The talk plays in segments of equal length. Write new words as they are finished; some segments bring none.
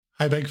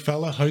Hi, big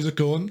fella. How's it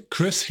going?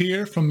 Chris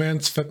here from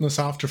Men's Fitness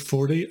After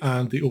 40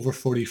 and the Over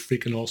 40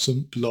 Freaking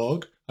Awesome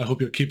blog. I hope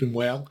you're keeping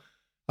well.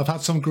 I've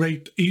had some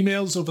great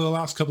emails over the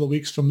last couple of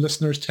weeks from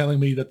listeners telling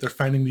me that they're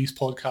finding these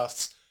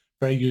podcasts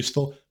very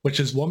useful, which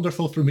is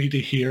wonderful for me to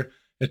hear.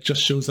 It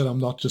just shows that I'm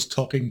not just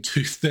talking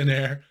to thin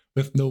air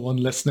with no one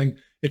listening.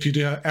 If you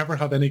do ever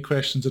have any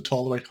questions at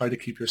all about how to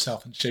keep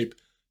yourself in shape,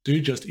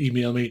 do just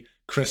email me,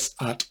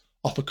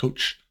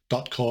 chris@offacoach.com.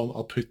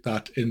 I'll put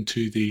that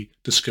into the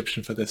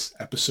description for this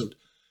episode.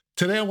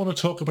 Today I want to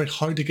talk about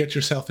how to get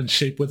yourself in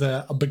shape with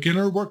a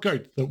beginner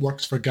workout that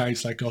works for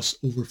guys like us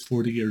over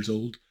 40 years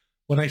old.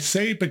 When I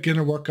say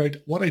beginner workout,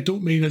 what I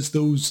don't mean is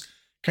those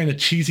kind of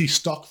cheesy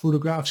stock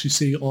photographs you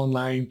see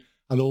online,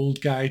 an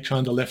old guy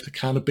trying to lift a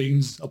can of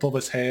beans above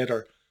his head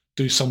or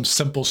do some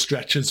simple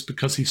stretches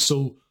because he's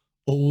so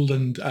old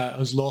and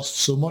has lost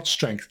so much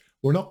strength.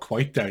 We're not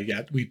quite there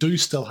yet. We do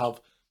still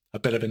have a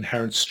bit of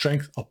inherent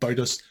strength about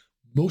us.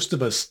 Most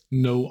of us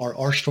know our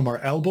arse from our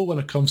elbow when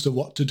it comes to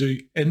what to do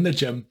in the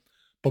gym,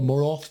 but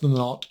more often than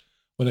not,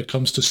 when it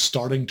comes to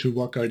starting to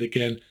work out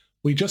again,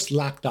 we just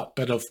lack that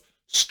bit of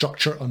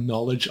structure and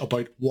knowledge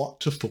about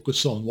what to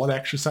focus on, what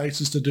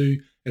exercises to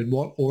do, in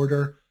what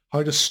order,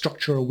 how to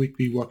structure a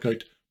weekly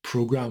workout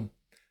program.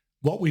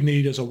 What we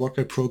need is a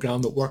workout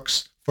program that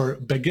works for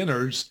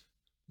beginners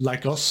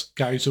like us,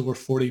 guys over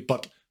 40,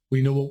 but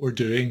we know what we're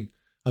doing.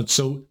 And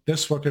so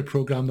this workout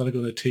program that I'm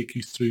going to take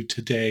you through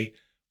today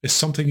is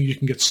something you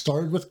can get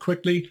started with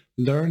quickly,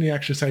 learn the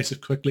exercises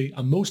quickly,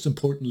 and most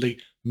importantly,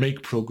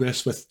 make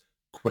progress with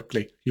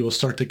quickly. You will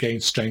start to gain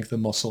strength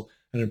and muscle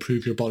and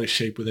improve your body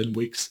shape within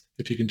weeks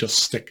if you can just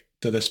stick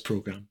to this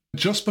program.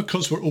 Just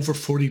because we're over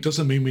 40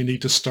 doesn't mean we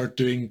need to start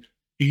doing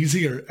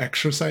easier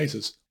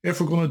exercises. If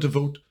we're going to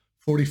devote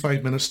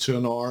 45 minutes to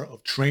an hour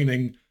of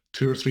training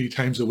 2 or 3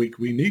 times a week,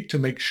 we need to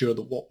make sure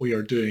that what we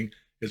are doing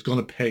is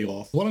going to pay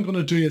off. What I'm going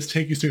to do is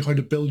take you through how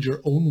to build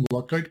your own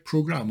workout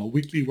program, a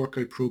weekly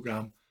workout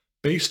program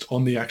based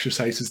on the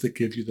exercises that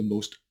give you the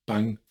most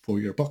bang for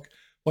your buck.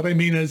 What I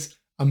mean is,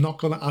 I'm not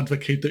going to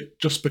advocate that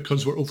just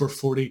because we're over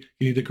 40,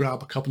 you need to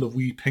grab a couple of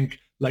wee pink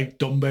light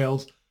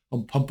dumbbells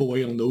and pump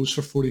away on those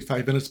for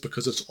 45 minutes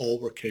because it's all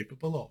we're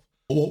capable of.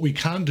 But what we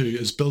can do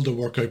is build a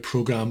workout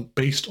program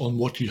based on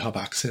what you have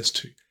access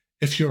to.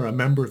 If you're a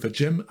member of a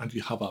gym and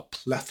you have a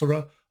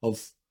plethora, where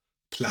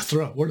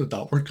did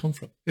that word come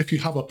from? If you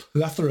have a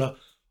plethora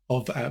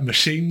of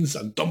machines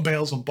and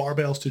dumbbells and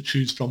barbells to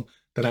choose from,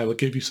 then I will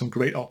give you some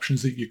great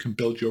options that you can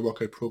build your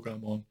workout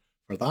program on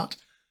for that.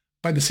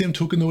 By the same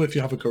token though, if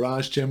you have a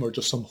garage gym or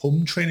just some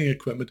home training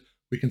equipment,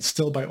 we can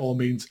still by all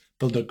means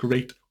build a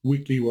great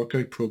weekly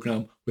workout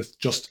program with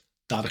just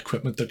that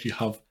equipment that you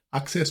have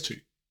access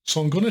to. So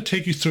I'm going to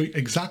take you through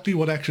exactly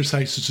what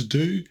exercises to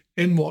do,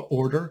 in what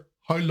order,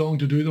 how long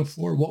to do them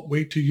for, what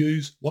weight to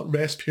use, what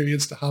rest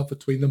periods to have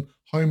between them,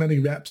 how many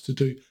reps to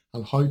do,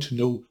 and how to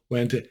know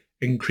when to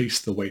increase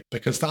the weight,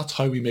 because that's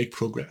how we make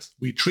progress.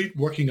 We treat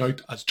working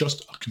out as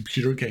just a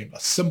computer game, a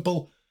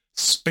simple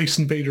Space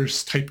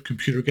Invaders type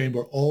computer game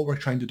where all we're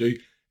trying to do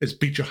is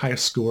beat your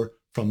highest score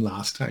from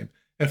last time.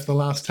 If the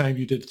last time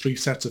you did 3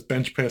 sets of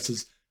bench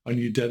presses and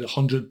you did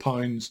 100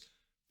 pounds,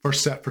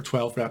 first set for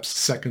 12 reps,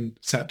 second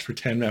set for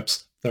 10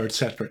 reps, third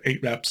set for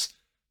 8 reps,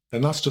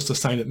 then that's just a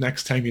sign that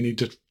next time you need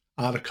to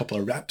add a couple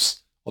of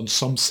reps on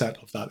some set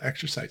of that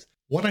exercise.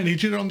 What I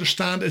need you to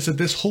understand is that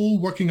this whole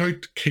working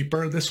out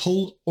caper, this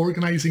whole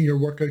organizing your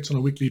workouts on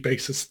a weekly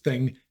basis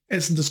thing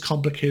isn't as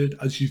complicated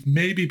as you've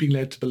maybe been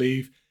led to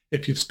believe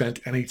if you've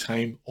spent any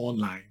time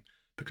online.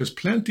 Because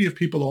plenty of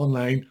people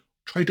online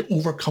try to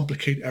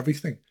overcomplicate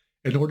everything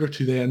in order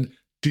to then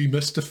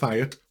demystify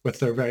it with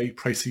their very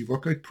pricey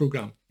workout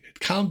program.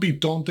 It can be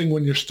daunting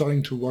when you're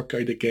starting to work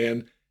out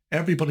again.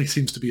 Everybody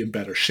seems to be in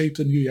better shape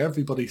than you.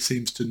 Everybody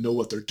seems to know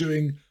what they're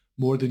doing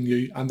more than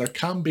you. And there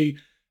can be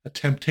a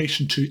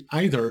temptation to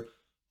either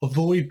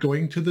avoid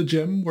going to the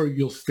gym where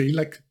you'll feel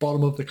like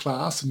bottom of the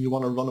class and you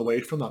want to run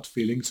away from that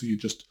feeling, so you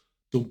just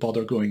don't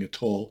bother going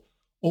at all.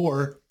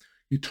 Or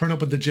you turn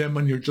up at the gym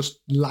and you're just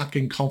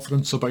lacking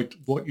confidence about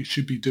what you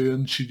should be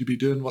doing. Should you be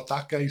doing what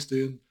that guy's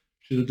doing?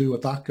 Should I do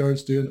what that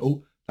girl's doing?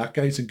 Oh, that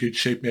guy's in good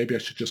shape. Maybe I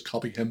should just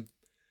copy him.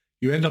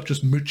 You end up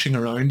just mooching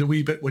around a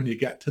wee bit when you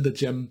get to the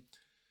gym,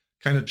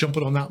 kind of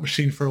jumping on that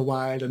machine for a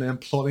while and then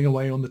plodding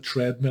away on the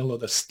treadmill or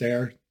the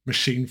stair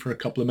machine for a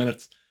couple of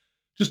minutes,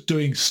 just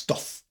doing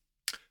stuff.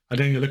 And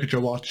then you look at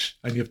your watch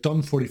and you've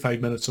done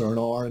 45 minutes or an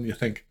hour and you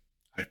think,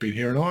 I've been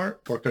here an hour,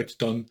 workout's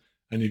done,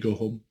 and you go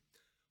home.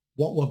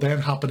 What will then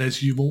happen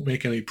is you won't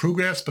make any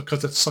progress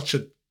because it's such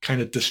a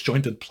kind of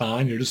disjointed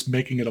plan. You're just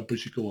making it up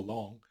as you go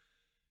along.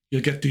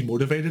 You'll get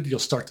demotivated. You'll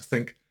start to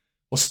think,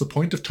 what's the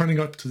point of turning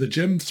up to the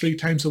gym 3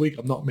 times a week?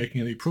 I'm not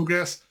making any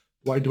progress.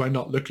 Why do I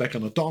not look like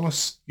an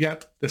Adonis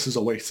yet? This is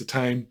a waste of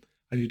time.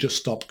 And you just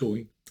stop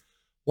going.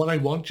 What I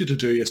want you to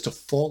do is to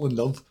fall in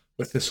love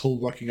with this whole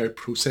working out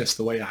process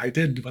the way I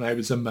did when I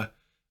was in my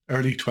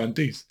early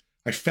 20s.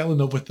 I fell in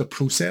love with the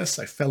process.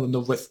 I fell in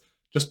love with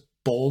just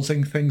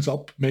ballsing things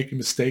up, making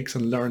mistakes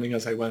and learning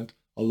as I went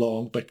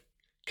along, but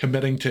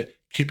committing to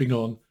keeping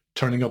on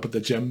turning up at the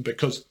gym,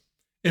 because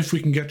If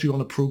we can get you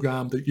on a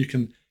program that you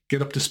can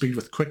get up to speed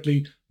with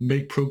quickly,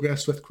 make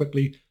progress with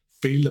quickly,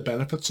 feel the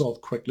benefits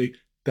of quickly,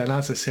 then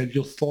as I said,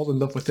 you'll fall in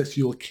love with this.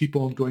 You will keep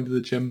on going to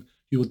the gym.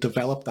 You will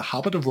develop the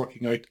habit of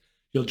working out.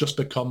 You'll just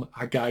become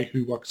a guy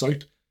who works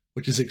out,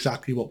 which is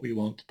exactly what we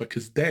want,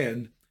 because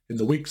then in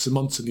the weeks and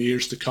months and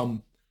years to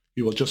come,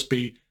 you will just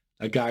be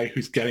a guy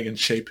who's getting in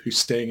shape, who's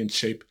staying in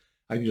shape,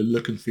 and you'll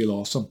look and feel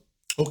awesome.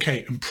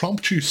 Okay,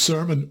 impromptu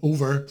sermon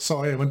over.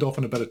 Sorry, I went off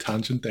on a bit of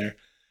tangent there.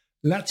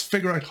 Let's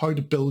figure out how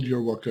to build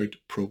your workout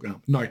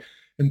program. Now,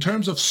 in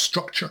terms of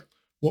structure,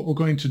 what we're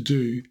going to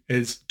do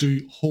is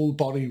do whole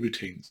body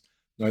routines.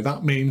 Now,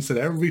 that means that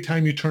every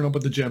time you turn up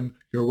at the gym,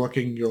 you're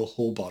working your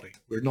whole body.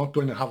 We're not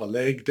going to have a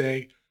leg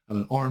day and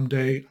an arm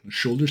day and a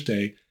shoulders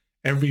day.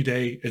 Every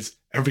day is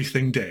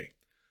everything day.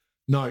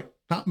 Now,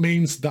 that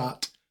means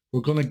that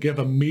we're going to give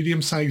a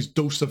medium-sized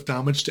dose of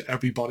damage to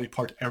every body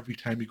part every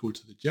time you go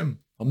to the gym.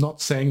 I'm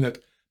not saying that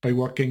by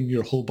working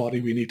your whole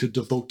body, we need to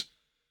devote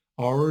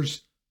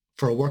hours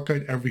for a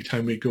workout every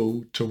time we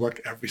go to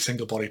work every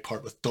single body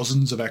part with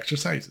dozens of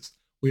exercises.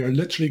 We are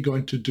literally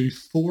going to do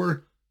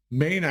 4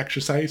 main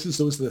exercises.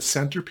 Those are the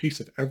centerpiece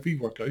of every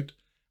workout.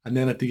 And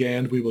then at the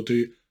end, we will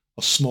do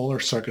a smaller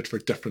circuit for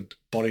different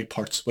body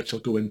parts, which I'll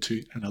go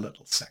into in a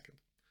little second.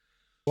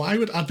 So I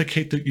would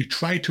advocate that you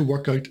try to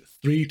work out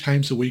 3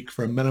 times a week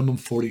for a minimum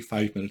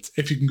 45 minutes.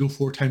 If you can go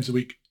 4 times a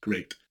week,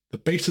 great. The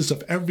basis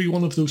of every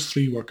one of those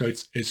 3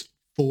 workouts is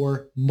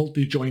 4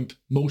 multi-joint,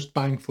 most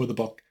bang for the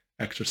buck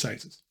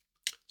exercises.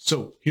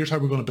 So here's how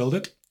we're going to build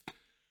it.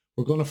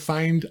 We're going to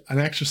find an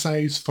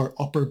exercise for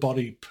upper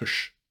body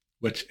push,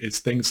 which is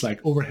things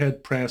like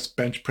overhead press,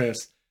 bench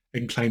press,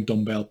 inclined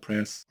dumbbell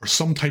press, or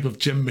some type of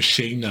gym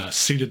machine, a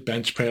seated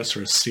bench press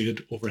or a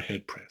seated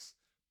overhead press.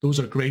 Those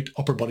are great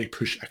upper body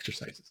push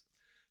exercises.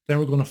 Then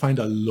we're going to find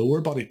a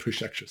lower body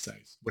push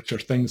exercise, which are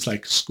things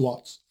like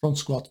squats, front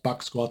squats,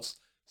 back squats,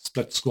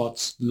 split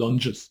squats,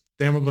 lunges.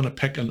 Then we're going to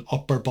pick an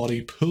upper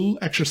body pull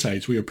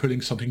exercise where you're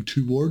putting something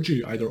towards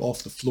you, either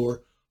off the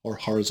floor or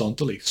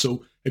horizontally.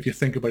 So if you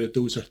think about it,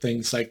 those are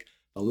things like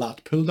the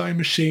lat pull down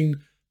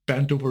machine,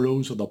 bent over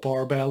rows with a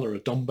barbell or a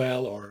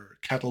dumbbell or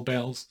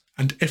kettlebells.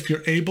 And if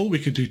you're able, we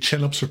could do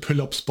chin-ups or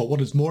pull-ups, but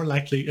what is more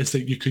likely is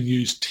that you can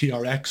use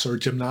TRX or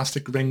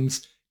gymnastic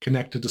rings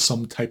connected to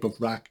some type of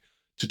rack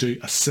to do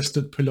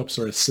assisted pull-ups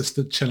or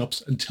assisted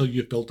chin-ups until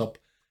you've built up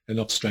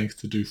enough strength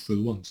to do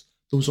full ones.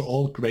 Those are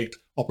all great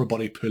upper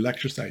body pull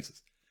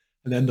exercises.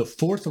 And then the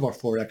fourth of our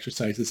 4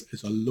 exercises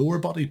is a lower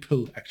body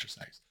pull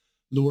exercise.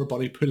 Lower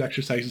body pull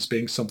exercises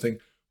being something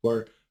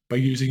where by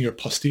using your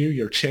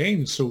posterior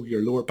chain, so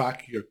your lower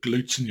back, your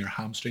glutes and your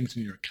hamstrings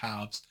and your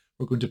calves,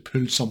 we're going to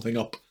pull something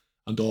up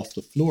and off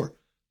the floor.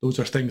 Those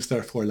are things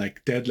therefore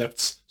like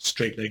deadlifts,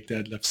 straight leg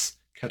deadlifts,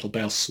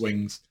 kettlebell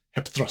swings,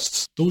 hip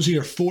thrusts. Those are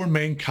your 4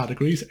 main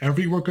categories.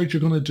 Every workout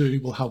you're going to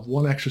do will have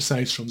 1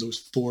 exercise from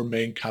those 4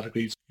 main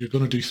categories. You're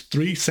going to do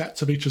 3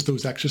 sets of each of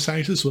those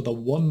exercises with a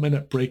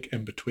 1-minute break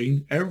in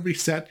between. Every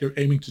set you're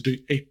aiming to do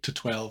 8 to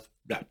 12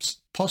 reps.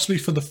 Possibly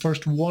for the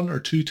first 1 or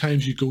 2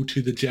 times you go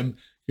to the gym,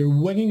 you're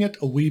winging it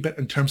a wee bit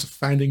in terms of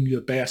finding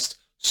the best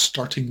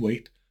starting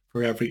weight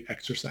for every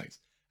exercise.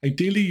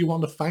 Ideally, you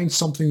want to find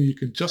something that you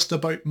can just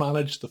about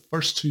manage the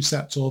first 2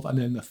 sets of, and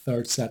then the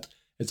 3rd set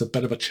is a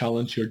bit of a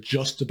challenge. You're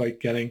just about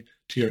getting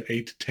to your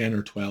 8, 10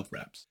 or 12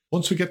 reps.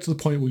 Once we get to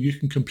the point where you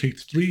can complete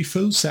 3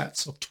 full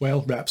sets of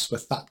 12 reps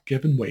with that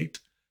given weight,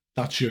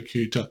 that's your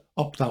cue to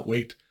up that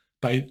weight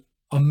by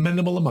a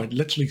minimal amount,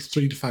 literally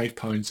 3 to 5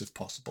 pounds if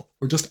possible.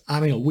 We're just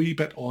adding a wee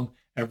bit on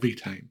every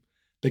time.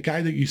 The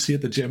guy that you see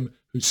at the gym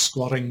who's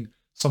squatting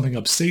something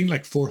obscene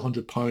like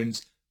 400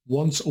 pounds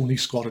once only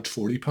squatted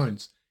 40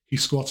 pounds. He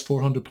squats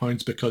 400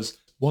 pounds because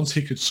once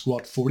he could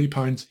squat 40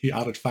 pounds, he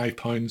added 5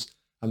 pounds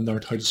and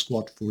learned how to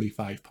squat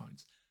 45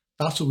 pounds.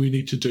 That's what we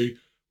need to do.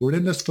 We're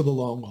in this for the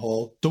long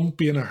haul. Don't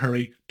be in a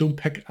hurry. Don't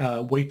pick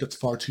a weight that's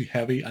far too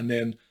heavy and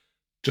then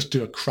just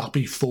do a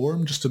crappy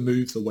form just to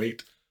move the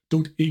weight.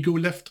 Don't ego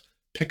lift.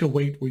 Pick a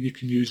weight where you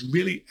can use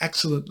really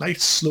excellent,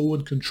 nice, slow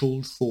and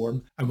controlled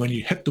form. And when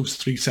you hit those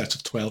 3 sets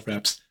of 12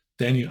 reps,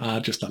 then you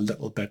add just a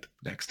little bit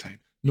next time.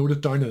 Note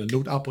it down in a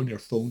note app on your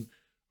phone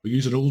or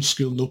use an old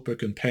school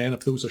notebook and pen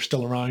if those are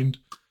still around.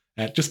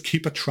 Just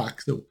keep a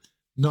track though.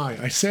 Now,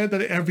 I said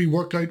that every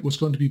workout was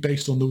going to be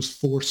based on those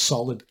 4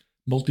 solid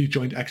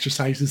multi-joint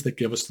exercises that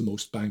give us the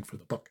most bang for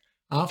the buck.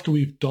 After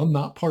we've done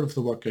that part of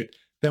the workout,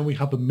 then we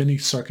have a mini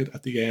circuit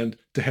at the end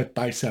to hit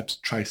biceps,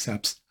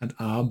 triceps and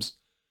abs.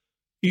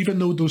 Even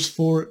though those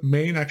 4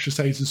 main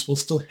exercises will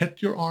still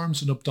hit your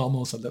arms and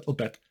abdominals a little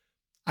bit,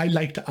 I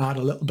like to add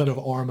a little bit of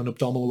arm and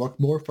abdominal work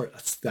more for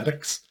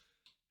aesthetics.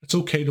 It's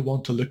okay to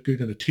want to look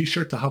good in a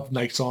t-shirt, to have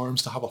nice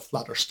arms, to have a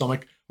flatter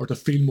stomach, or to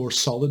feel more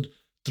solid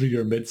through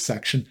your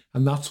midsection.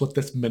 And that's what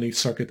this mini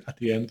circuit at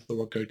the end of the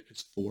workout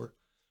is for.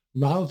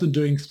 Rather than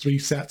doing 3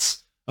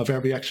 sets of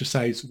every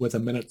exercise with a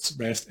minute's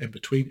rest in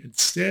between,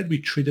 instead we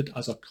treat it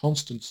as a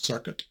constant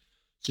circuit.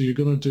 So you're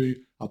going to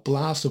do a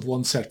blast of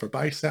 1 set for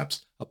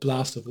biceps, a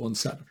blast of 1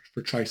 set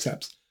for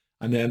triceps,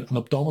 and then an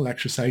abdominal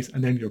exercise,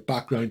 and then you're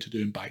back round to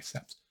doing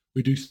biceps.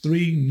 We do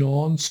 3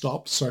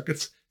 non-stop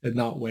circuits in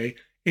that way,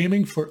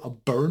 aiming for a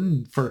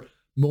burn, for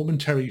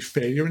momentary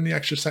failure in the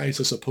exercise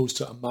as opposed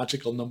to a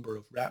magical number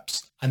of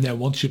reps. And then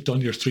once you've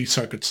done your 3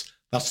 circuits,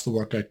 that's the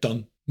workout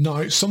done.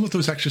 Now, some of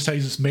those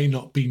exercises may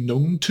not be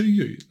known to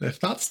you. If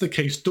that's the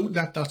case, don't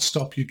let that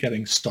stop you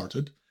getting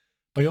started.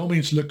 By all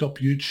means, look up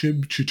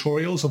YouTube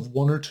tutorials of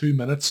 1 or 2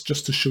 minutes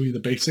just to show you the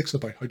basics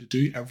about how to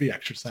do every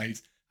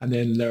exercise and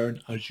then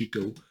learn as you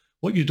go.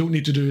 What you don't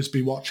need to do is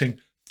be watching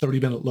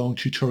 30-minute long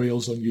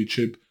tutorials on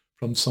YouTube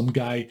from some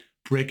guy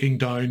breaking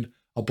down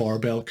a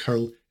barbell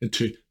curl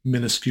into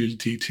minuscule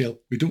detail.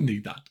 We don't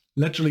need that.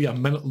 Literally a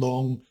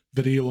minute-long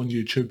video on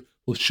YouTube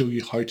will show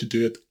you how to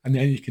do it, and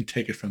then you can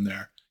take it from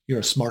there. You're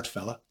a smart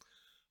fella.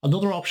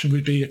 Another option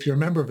would be, if you're a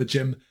member of a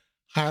gym,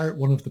 hire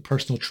one of the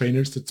personal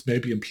trainers that's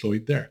maybe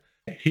employed there.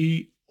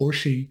 He or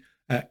she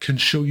can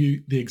show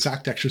you the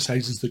exact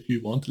exercises that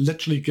you want.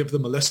 Literally give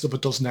them a list of a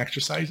dozen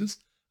exercises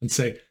and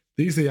say,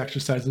 these are the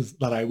exercises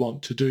that I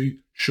want to do.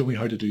 Show me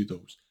how to do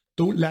those.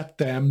 Don't let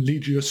them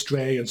lead you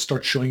astray and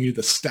start showing you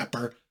the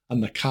stepper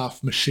and the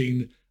calf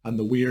machine and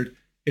the weird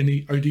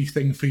inny-outy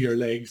thing for your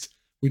legs.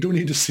 We don't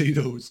need to see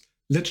those.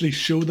 Literally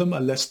show them a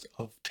list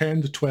of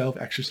 10 to 12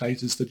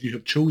 exercises that you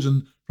have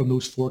chosen from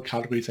those 4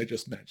 categories I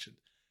just mentioned.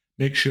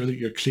 Make sure that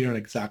you're clear on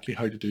exactly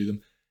how to do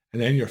them,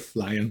 and then you're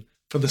flying.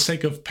 For the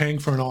sake of paying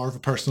for an hour of a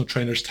personal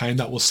trainer's time,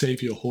 that will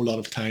save you a whole lot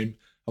of time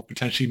of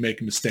potentially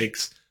making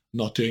mistakes,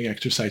 not doing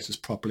exercises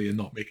properly and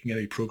not making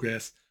any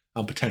progress,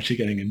 and potentially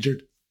getting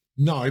injured.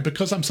 Now,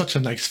 because I'm such a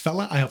nice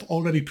fella, I have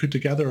already put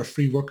together a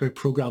free workout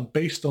program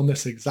based on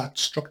this exact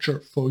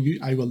structure for you.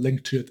 I will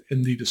link to it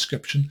in the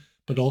description,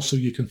 but also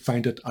you can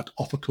find it at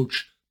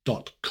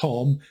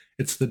offacoach.com.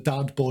 It's the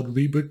Dad Bod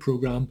Reboot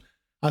program.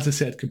 As I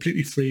said,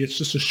 completely free. It's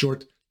just a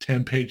short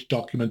 10-page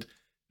document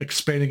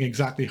explaining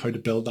exactly how to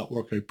build that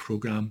workout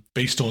program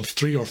based on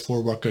 3 or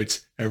 4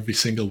 workouts every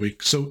single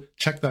week. So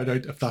check that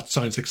out if that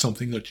sounds like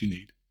something that you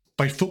need.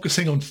 By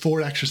focusing on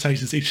 4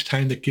 exercises each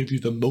time that give you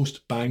the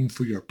most bang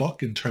for your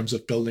buck in terms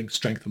of building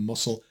strength and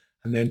muscle,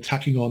 and then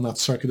tacking on that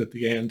circuit at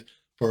the end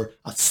for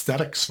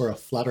aesthetics, for a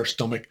flatter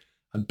stomach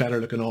and better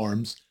looking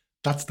arms,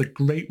 that's the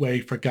great way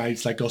for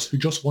guys like us who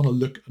just want to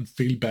look and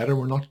feel better.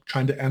 We're not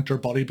trying to enter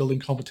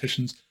bodybuilding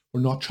competitions.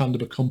 We're not trying to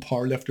become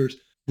powerlifters.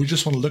 We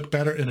just want to look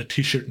better in a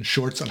t-shirt and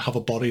shorts and have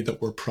a body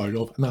that we're proud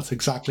of. And that's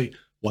exactly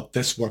what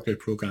this workout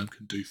program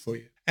can do for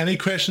you. Any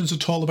questions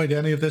at all about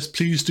any of this,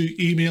 please do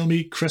email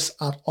me,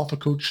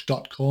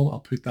 chris@offacoach.com. I'll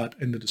put that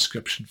in the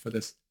description for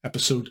this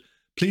episode.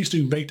 Please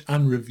do rate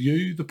and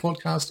review the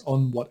podcast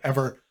on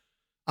whatever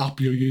app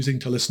you're using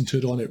to listen to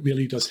it on. It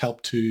really does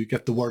help to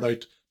get the word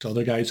out to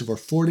other guys over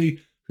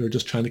 40 who are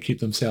just trying to keep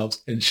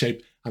themselves in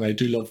shape. And I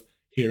do love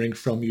hearing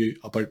from you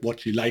about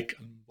what you like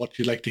and what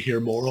you'd like to hear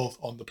more of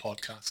on the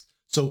podcast.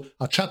 So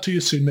I'll chat to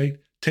you soon, mate.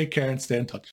 Take care and stay in touch.